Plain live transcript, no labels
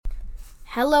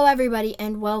Hello, everybody,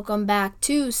 and welcome back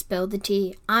to Spill the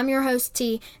Tea. I'm your host,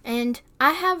 T, and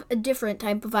I have a different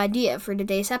type of idea for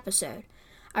today's episode.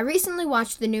 I recently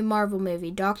watched the new Marvel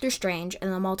movie, Doctor Strange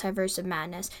and the Multiverse of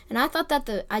Madness, and I thought that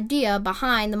the idea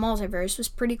behind the multiverse was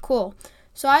pretty cool.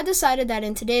 So I decided that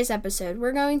in today's episode,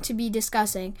 we're going to be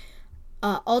discussing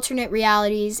alternate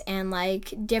realities and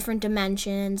different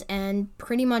dimensions and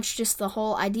pretty much just the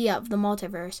whole idea of the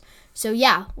multiverse. So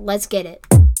yeah, let's get it.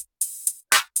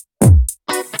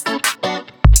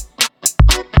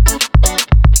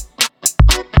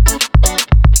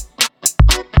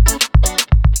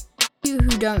 You who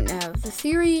don't know, the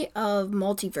theory of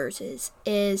multiverses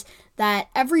is that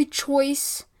every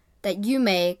choice that you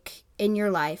make in your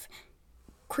life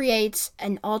creates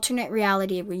an alternate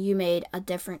reality where you made a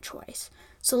different choice.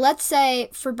 So let's say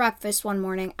for breakfast one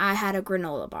morning I had a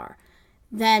granola bar.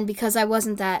 Then because I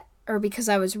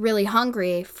was really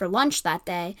hungry for lunch that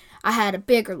day, I had a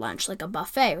bigger lunch, like a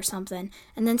buffet or something.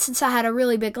 And then since I had a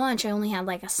really big lunch, I only had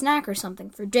a snack or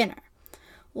something for dinner.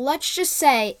 Let's just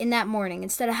say in that morning,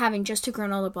 instead of having just a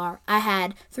granola bar, I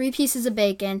had 3 pieces of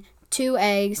bacon, 2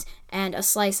 eggs, and a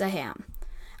slice of ham.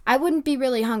 I wouldn't be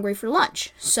really hungry for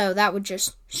lunch, so that would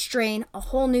just strain a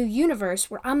whole new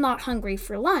universe where I'm not hungry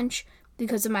for lunch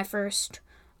because of my first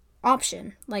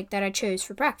option, that I chose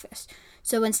for breakfast.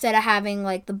 So instead of having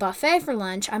the buffet for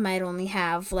lunch, I might only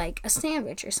have a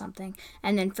sandwich or something.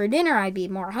 And then for dinner, I'd be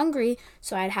more hungry,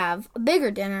 so I'd have a bigger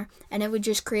dinner, and it would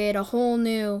just create a whole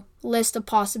new list of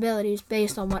possibilities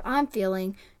based on what I'm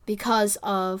feeling because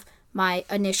of my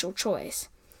initial choice.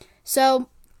 So,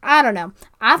 I don't know.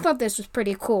 I thought this was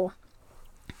pretty cool.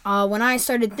 When I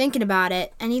started thinking about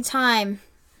it, anytime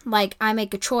I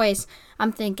make a choice,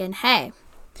 I'm thinking, hey,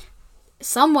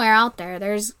 somewhere out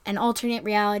there's an alternate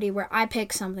reality where I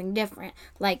pick something different.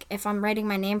 If I'm writing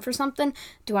my name for something,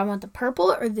 do I want the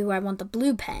purple or do I want the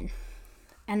blue pen?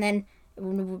 And then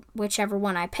whichever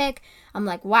one I pick, I'm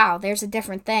like, wow, there's a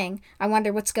different thing. I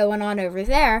wonder what's going on over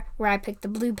there where I picked the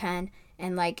blue pen.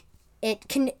 And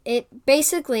it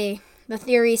basically, the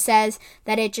theory says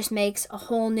that it just makes a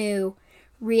whole new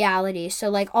reality.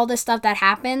 So all the stuff that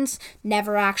happens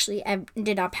never actually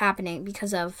ended up happening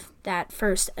because of that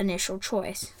first initial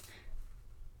choice.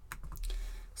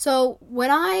 So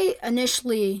when I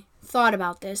initially thought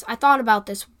about this, I thought about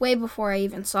this way before I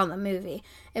even saw the movie.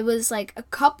 It was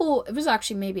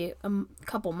actually maybe a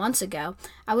couple months ago.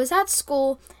 I was at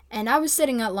school and I was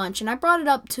sitting at lunch and I brought it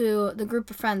up to the group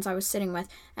of friends I was sitting with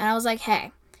and I was like,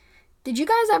 hey, did you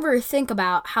guys ever think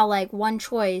about how one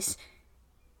choice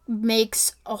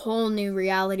makes a whole new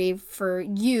reality for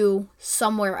you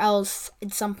somewhere else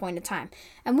at some point in time?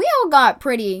 And we all got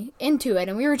pretty into it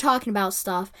and we were talking about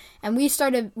stuff and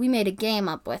we made a game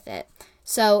up with it.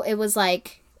 So it was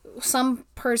some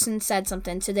person said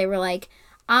something, so they were like,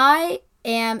 I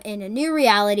am in a new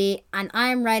reality and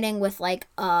I'm writing with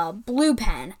a blue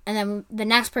pen, and then the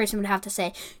next person would have to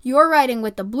say, you're writing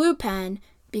with the blue pen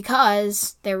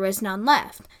because there was none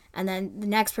left. And then the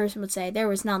next person would say there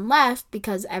was none left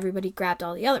because everybody grabbed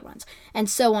all the other ones. And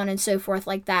so on and so forth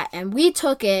like that. And we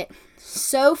took it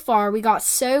so far. We got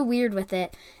so weird with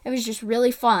it. It was just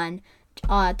really fun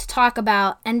to talk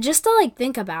about and just to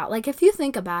think about. If you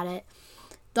think about it,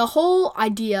 the whole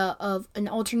idea of an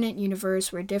alternate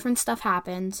universe where different stuff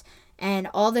happens and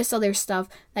all this other stuff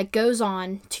that goes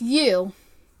on to you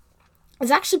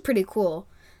is actually pretty cool.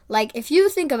 If you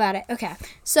think about it, okay,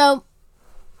 so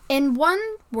in one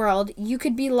world, you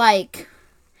could be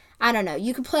I don't know,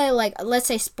 you could play let's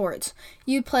say sports.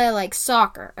 You'd play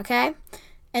soccer, okay?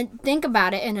 And think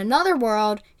about it, in another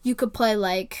world, you could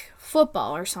play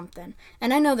football or something.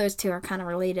 And I know those two are kind of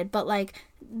related, but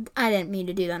I didn't mean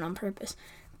to do that on purpose.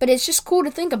 But it's just cool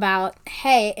to think about,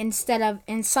 hey, in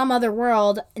some other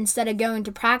world, instead of going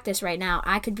to practice right now,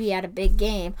 I could be at a big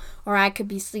game, or I could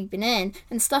be sleeping in,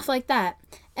 and stuff like that.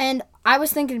 And I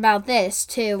was thinking about this,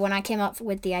 too, when I came up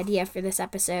with the idea for this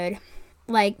episode.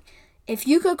 If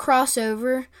you could cross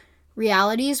over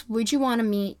realities, would you want to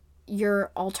meet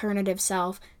your alternative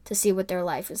self to see what their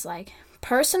life is like?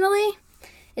 Personally,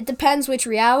 it depends which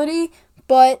reality,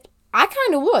 but I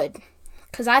kind of would.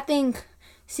 Because I think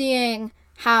seeing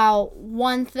how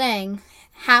one thing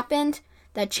happened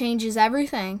that changes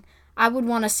everything, I would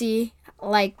want to see,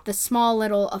 the small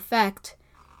little effect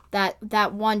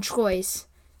that one choice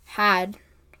had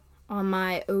on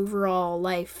my overall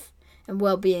life and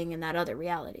well-being in that other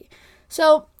reality.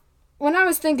 So when I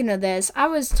was thinking of this, I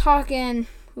was talking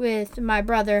with my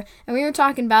brother and we were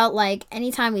talking about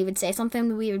anytime we would say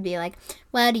something, we would be like,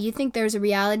 well, do you think there's a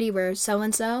reality where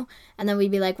so-and-so? And then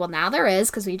we'd be like, well, now there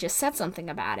is, because we just said something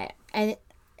about it. And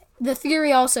the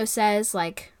theory also says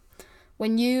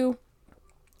when you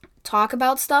talk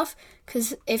about stuff,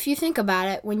 because if you think about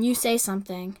it, when you say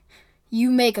something,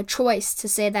 you make a choice to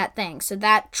say that thing. So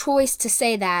that choice to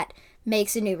say that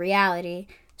makes a new reality.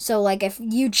 So, like, if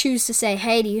you choose to say,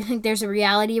 hey, do you think there's a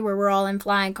reality where we're all in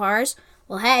flying cars?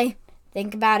 Well, hey,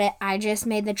 think about it. I just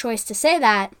made the choice to say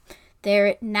that.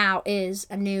 There now is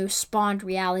a new spawned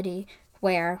reality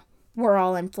where we're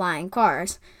all in flying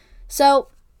cars. So,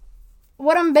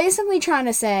 what I'm basically trying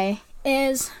to say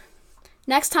is,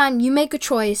 next time you make a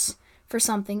choice for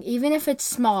something, even if it's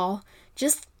small,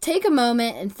 just take a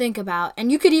moment and think about,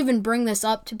 and you could even bring this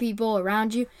up to people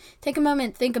around you, take a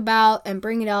moment, think about, and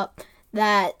bring it up,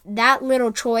 that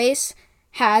little choice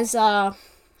has a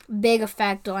big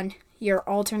effect on your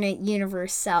alternate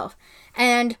universe self.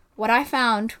 And what I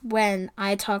found when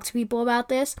I talk to people about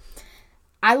this,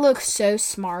 I look so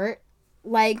smart.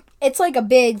 Like, it's like a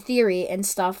big theory and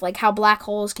stuff, like how black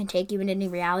holes can take you into new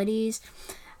realities.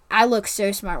 I look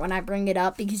so smart when I bring it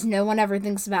up because no one ever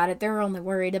thinks about it. They're only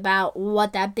worried about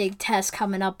what that big test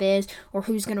coming up is or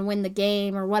who's going to win the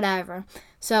game or whatever.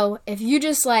 So if you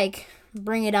just, like,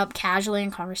 bring it up casually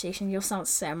in conversation, you'll sound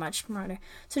so much smarter.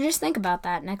 So just think about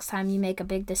that next time you make a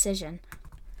big decision.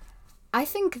 I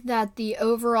think that the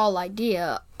overall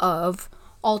idea of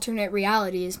alternate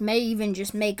realities may even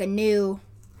just make a new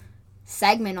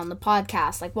segment on the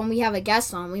podcast. Like, when we have a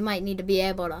guest on, we might need to be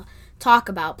able to talk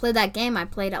about, play that game I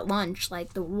played at lunch,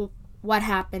 like what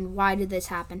happened, why did this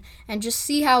happen, and just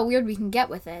see how weird we can get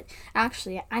with it.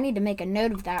 Actually, I need to make a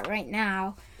note of that right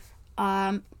now.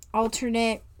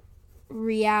 Alternate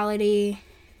reality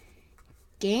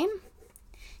game?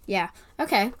 Yeah.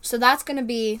 Okay, so that's going to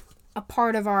be a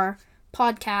part of our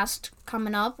podcast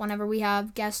coming up whenever we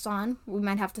have guests on. We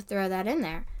might have to throw that in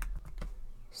there.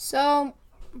 So,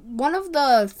 one of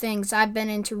the things I've been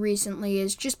into recently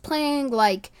is just playing,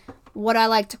 like, what I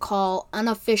like to call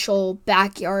unofficial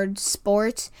backyard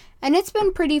sports. And it's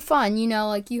been pretty fun. You know,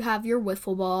 like, you have your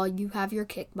wiffle ball, you have your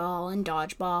kickball and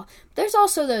dodgeball. There's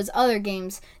also those other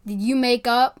games that you make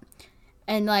up,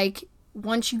 and, like,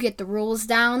 once you get the rules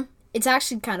down, it's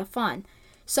actually kind of fun.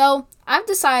 So I've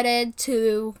decided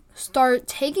to start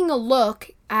taking a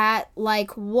look at,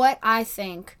 like, what I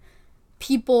think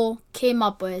people came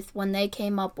up with when they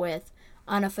came up with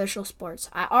unofficial sports.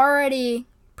 I already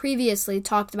previously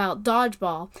talked about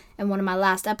dodgeball in one of my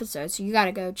last episodes, so you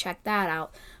gotta go check that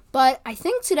out. But I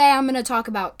think today I'm gonna talk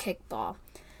about kickball.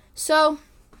 So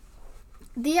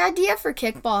the idea for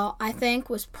kickball, I think,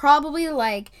 was probably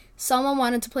like someone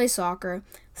wanted to play soccer,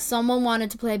 someone wanted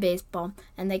to play baseball,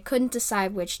 and they couldn't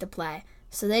decide which to play.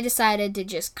 So they decided to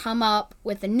just come up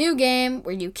with a new game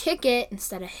where you kick it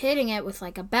instead of hitting it with,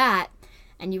 like, a bat,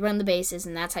 and you run the bases,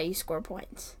 and that's how you score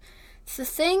points. The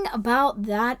thing about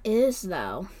that is,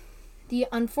 though, the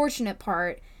unfortunate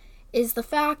part is the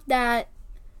fact that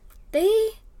they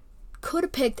could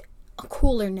have picked a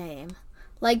cooler name.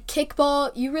 Like,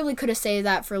 kickball, you really could have saved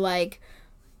that for, like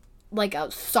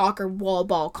a soccer wall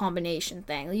ball combination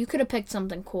thing. You could have picked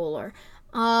something cooler.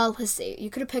 Let's see. You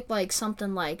could have picked, like,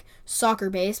 something like soccer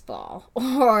baseball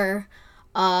or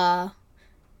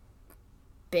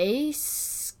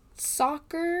base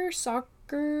soccer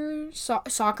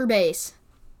base.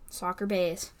 Soccer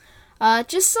base.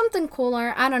 Just something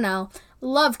cooler. I don't know.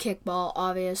 Love kickball,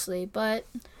 obviously, but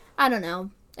I don't know.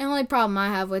 The only problem I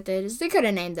have with it is they could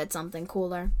have named it something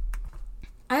cooler.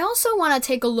 I also want to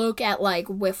take a look at, like,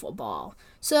 wiffle ball.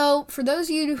 So, for those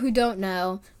of you who don't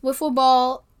know, wiffle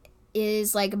ball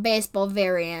is like a baseball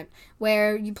variant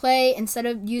where you play, instead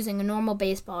of using a normal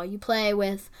baseball, you play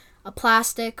with a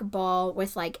plastic ball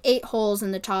with, like, 8 holes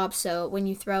in the top, so when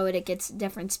you throw it, it gets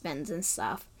different spins and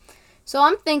stuff. So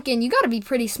I'm thinking you got to be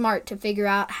pretty smart to figure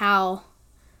out how,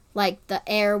 like, the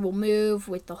air will move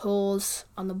with the holes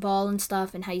on the ball and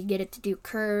stuff, and how you get it to do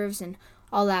curves and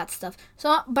all that stuff.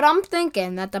 So, but I'm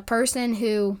thinking that the person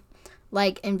who,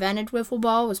 like, invented wiffle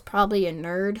ball was probably a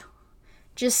nerd.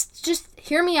 Just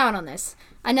hear me out on this.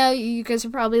 I know you guys are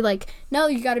probably like, no,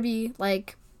 you gotta be,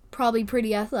 like, probably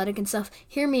pretty athletic and stuff.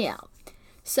 Hear me out.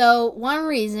 So, one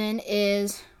reason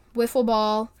is wiffle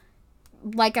ball,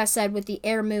 like I said, with the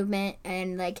air movement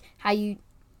and, like, how you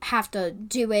have to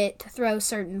do it to throw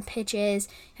certain pitches.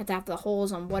 You have to have the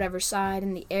holes on whatever side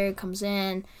and the air comes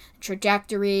in,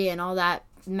 trajectory and all that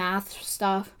math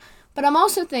stuff. But I'm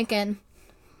also thinking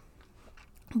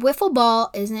wiffle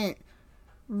ball isn't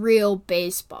real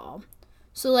baseball.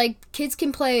 So, like, kids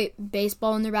can play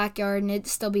baseball in their backyard and it'd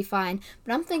still be fine.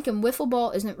 But I'm thinking wiffle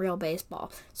ball isn't real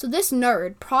baseball. So this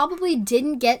nerd probably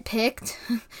didn't get picked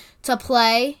to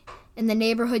play in the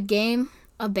neighborhood game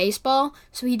of baseball.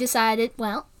 So he decided,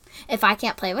 well, if I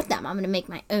can't play with them, I'm going to make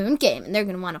my own game and they're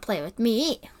going to want to play with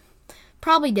me.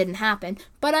 Probably didn't happen.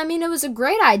 But I mean, it was a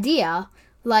great idea.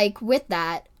 Like, with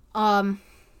that, I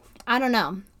don't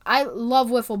know. I love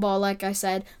wiffle ball, like I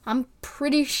said. I'm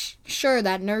pretty sure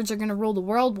that nerds are going to rule the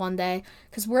world one day,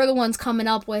 because we're the ones coming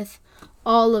up with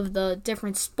all of the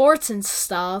different sports and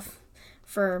stuff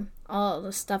for all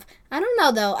the stuff. I don't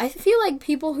know, though. I feel like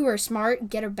people who are smart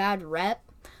get a bad rep.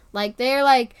 Like, they're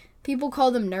like, people call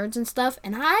them nerds and stuff.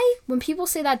 And when people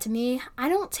say that to me, I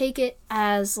don't take it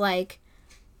as like,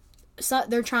 so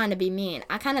they're trying to be mean.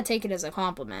 I kind of take it as a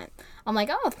compliment. I'm like,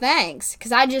 oh, thanks.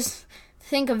 Because I just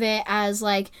think of it as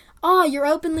like, oh, you're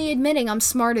openly admitting I'm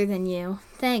smarter than you.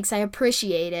 Thanks, I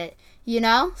appreciate it. You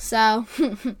know? So,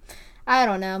 I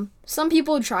don't know. Some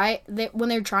people when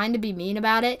they're trying to be mean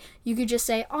about it, you could just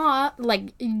say, aw,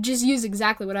 like, just use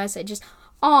exactly what I said. Just,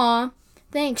 aw,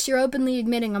 thanks, you're openly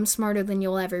admitting I'm smarter than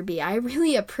you'll ever be. I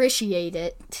really appreciate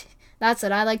it. That's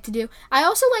what I like to do. I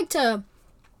also like to,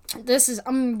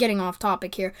 I'm getting off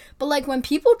topic here, but like when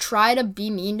people try to be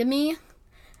mean to me,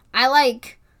 I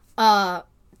like,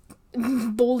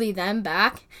 bully them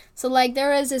back. So like there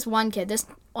was this one kid,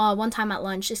 one time at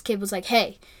lunch, this kid was like,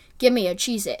 hey, give me a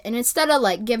Cheez-It. And instead of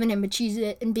like giving him a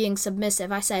Cheez-It and being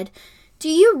submissive, I said, do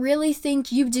you really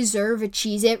think you deserve a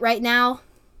Cheez-It right now?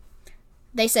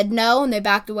 They said no, and they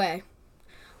backed away.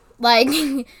 Like,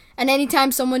 and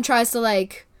anytime someone tries to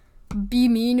like be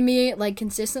mean to me, like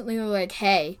consistently, they're like,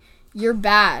 hey, you're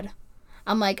bad.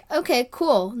 I'm like, okay,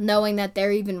 cool, knowing that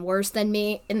they're even worse than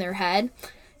me in their head.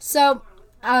 So,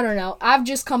 I don't know. I've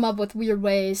just come up with weird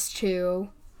ways to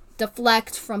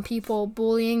deflect from people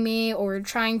bullying me or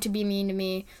trying to be mean to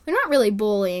me. They're not really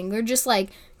bullying. They're just like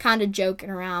kind of joking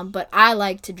around, but I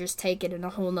like to just take it in a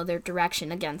whole nother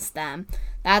direction against them.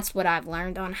 That's what I've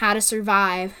learned on how to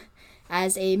survive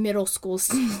as a middle school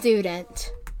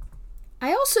student.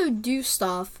 I also do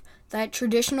stuff that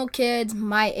traditional kids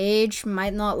my age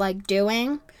might not like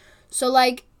doing. So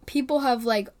like people have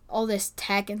like all this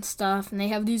tech and stuff, and they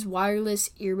have these wireless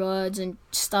earbuds and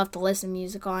stuff to listen to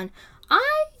music on.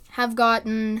 I have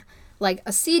gotten like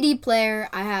a CD player.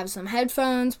 I have some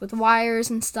headphones with wires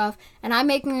and stuff, and I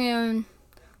make my own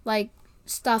like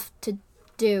stuff to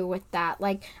do with that.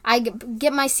 Like I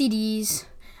get my CDs,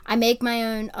 I make my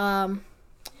own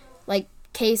like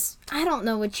case, I don't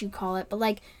know what you call it, but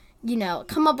like, you know,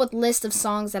 come up with list of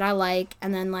songs that I like,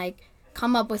 and then like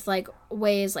come up with like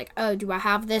ways like, oh, do I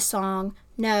have this song?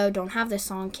 No, don't have this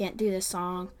song, can't do this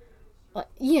song.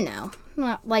 You know,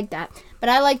 not like that. But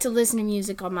I like to listen to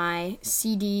music on my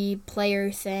CD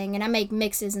player thing, and I make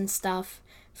mixes and stuff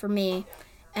for me.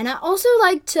 And I also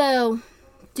like to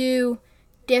do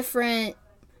different,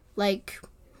 like,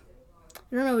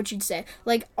 I don't know what you'd say,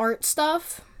 like art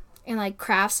stuff and like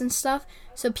crafts and stuff.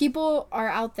 So people are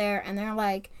out there and they're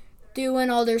like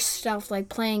doing all their stuff, like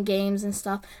playing games and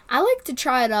stuff. I like to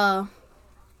try to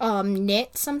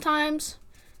knit sometimes.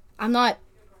 I'm not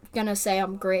gonna say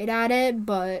I'm great at it,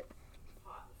 but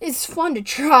it's fun to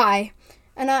try.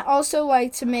 And I also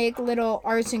like to make little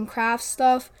arts and crafts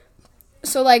stuff.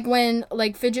 So like when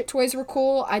like fidget toys were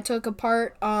cool, I took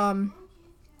apart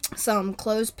some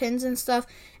clothespins and stuff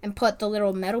and put the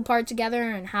little metal part together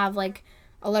and have like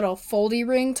a little foldy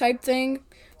ring type thing.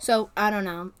 So I don't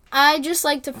know, I just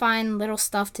like to find little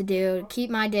stuff to do to keep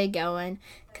my day going,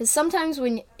 because sometimes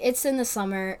when it's in the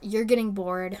summer, you're getting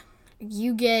bored,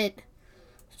 it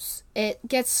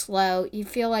gets slow, you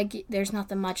feel like there's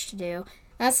nothing much to do.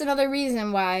 That's another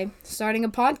reason why starting a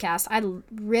podcast, I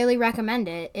really recommend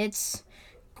it. It's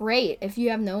great if you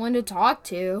have no one to talk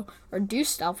to or do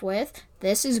stuff with.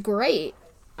 This is great.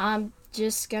 I'm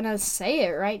just gonna say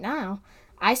it right now.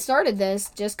 I started this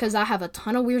just because I have a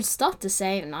ton of weird stuff to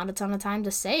say and not a ton of time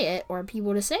to say it or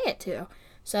people to say it to.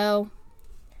 So,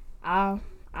 I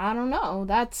don't know.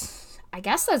 I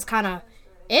guess that's kind of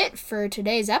it for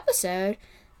today's episode.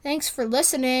 Thanks for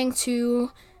listening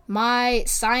to my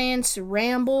science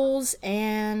rambles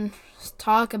and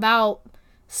talk about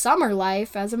summer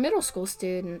life as a middle school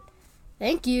student.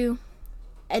 Thank you.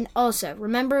 And also,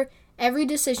 remember, every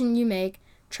decision you make,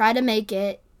 try to make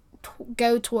it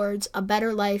go towards a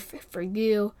better life for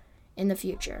you in the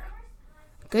future.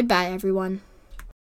 Goodbye, everyone.